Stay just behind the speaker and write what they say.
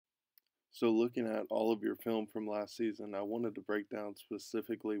So, looking at all of your film from last season, I wanted to break down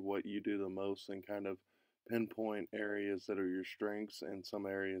specifically what you do the most and kind of pinpoint areas that are your strengths and some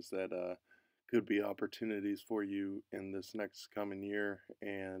areas that could be opportunities for you in this next coming year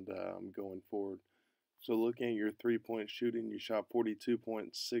and going forward. So, looking at your 3 point shooting, you shot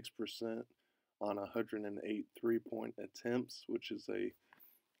 42.6% on 108 3 point attempts, which is a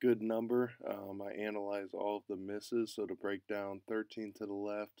good number. I analyze all of the misses, so to break down 13 to the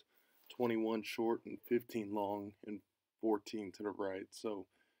left, 21 short, and 15 long, and 14 to the right. So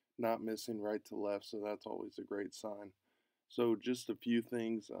not missing right to left, so that's always a great sign. So just a few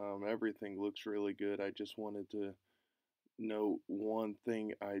things. Everything looks really good. I just wanted to note one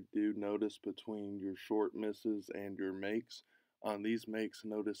thing I do notice between your short misses and your makes. On these makes,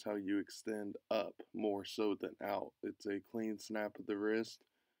 notice how you extend up more so than out. It's a clean snap of the wrist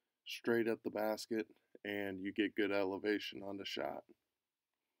straight at the basket, and you get good elevation on the shot.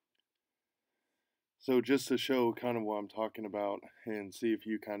 So just to show kind of what I'm talking about and see if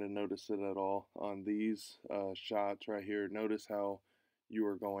you kind of notice it at all on these shots right here, notice how you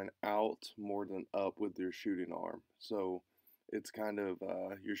are going out more than up with your shooting arm. So it's kind of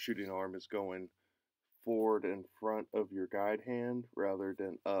your shooting arm is going forward in front of your guide hand rather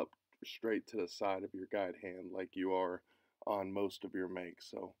than up straight to the side of your guide hand like you are on most of your makes.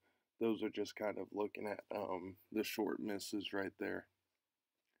 So those are just kind of looking at the short misses right there.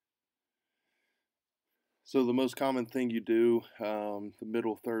 So the most common thing you do, the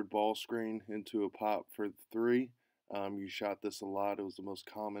middle third ball screen into a pop for the three. You shot this a lot. It was the most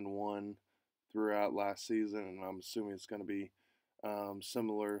common one throughout last season, and I'm assuming it's going to be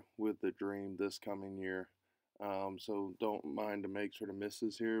similar with the Dream this coming year. So don't mind to make sort of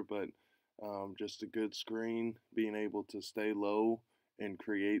misses here, but just a good screen, being able to stay low and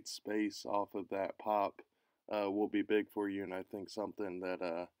create space off of that pop will be big for you, and I think something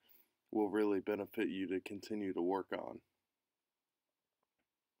that will really benefit you to continue to work on.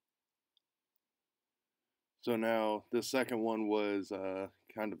 So now the second one was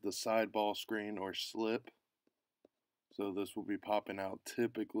kind of the side ball screen or slip. So this will be popping out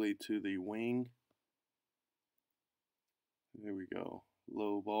typically to the wing. There we go.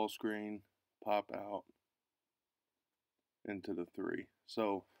 Low ball screen, pop out into the three.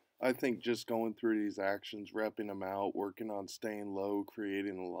 So I think just going through these actions, repping them out, working on staying low,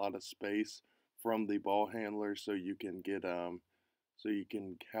 creating a lot of space from the ball handler so you can get so you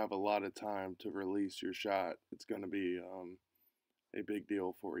can have a lot of time to release your shot. It's going to be a big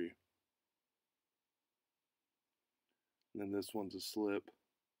deal for you. And then this one's a slip.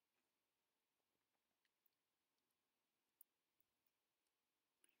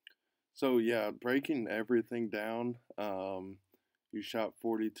 So yeah, breaking everything down, you shot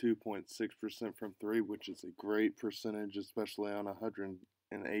 42.6% from three, which is a great percentage, especially on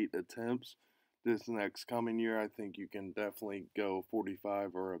 108 attempts. This next coming year, I think you can definitely go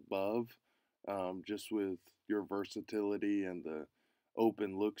 45 or above, just with your versatility and the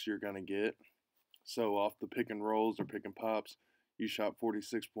open looks you're going to get. So off the pick and rolls or pick and pops, you shot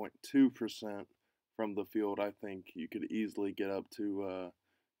 46.2% from the field. I think you could easily get up to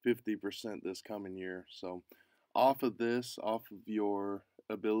 50% this coming year. So off of this, off of your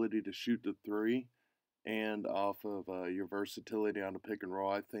ability to shoot the three, and off of your versatility on the pick and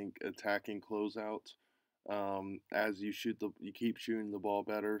roll, I think attacking closeouts, as you keep shooting the ball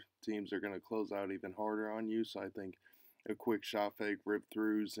better, teams are going to close out even harder on you. So I think a quick shot fake, rip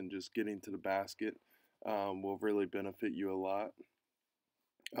throughs, and just getting to the basket will really benefit you a lot.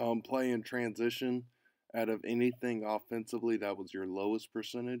 Play in transition, out of anything offensively, that was your lowest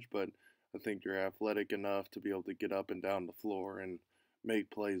percentage, but I think you're athletic enough to be able to get up and down the floor and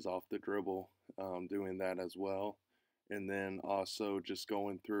make plays off the dribble, doing that as well. And then also just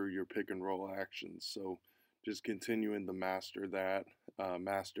going through your pick and roll actions. So just continuing to master that,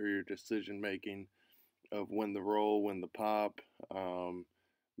 master your decision making of when the roll, when the pop,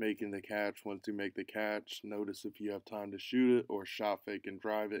 making the catch. Once you make the catch, notice if you have time to shoot it, or shot fake and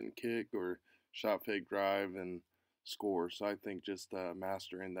drive it and kick, or shot fake drive and score. So I think just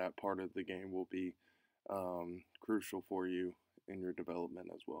mastering that part of the game will be crucial for you in your development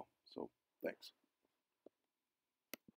as well. So thanks.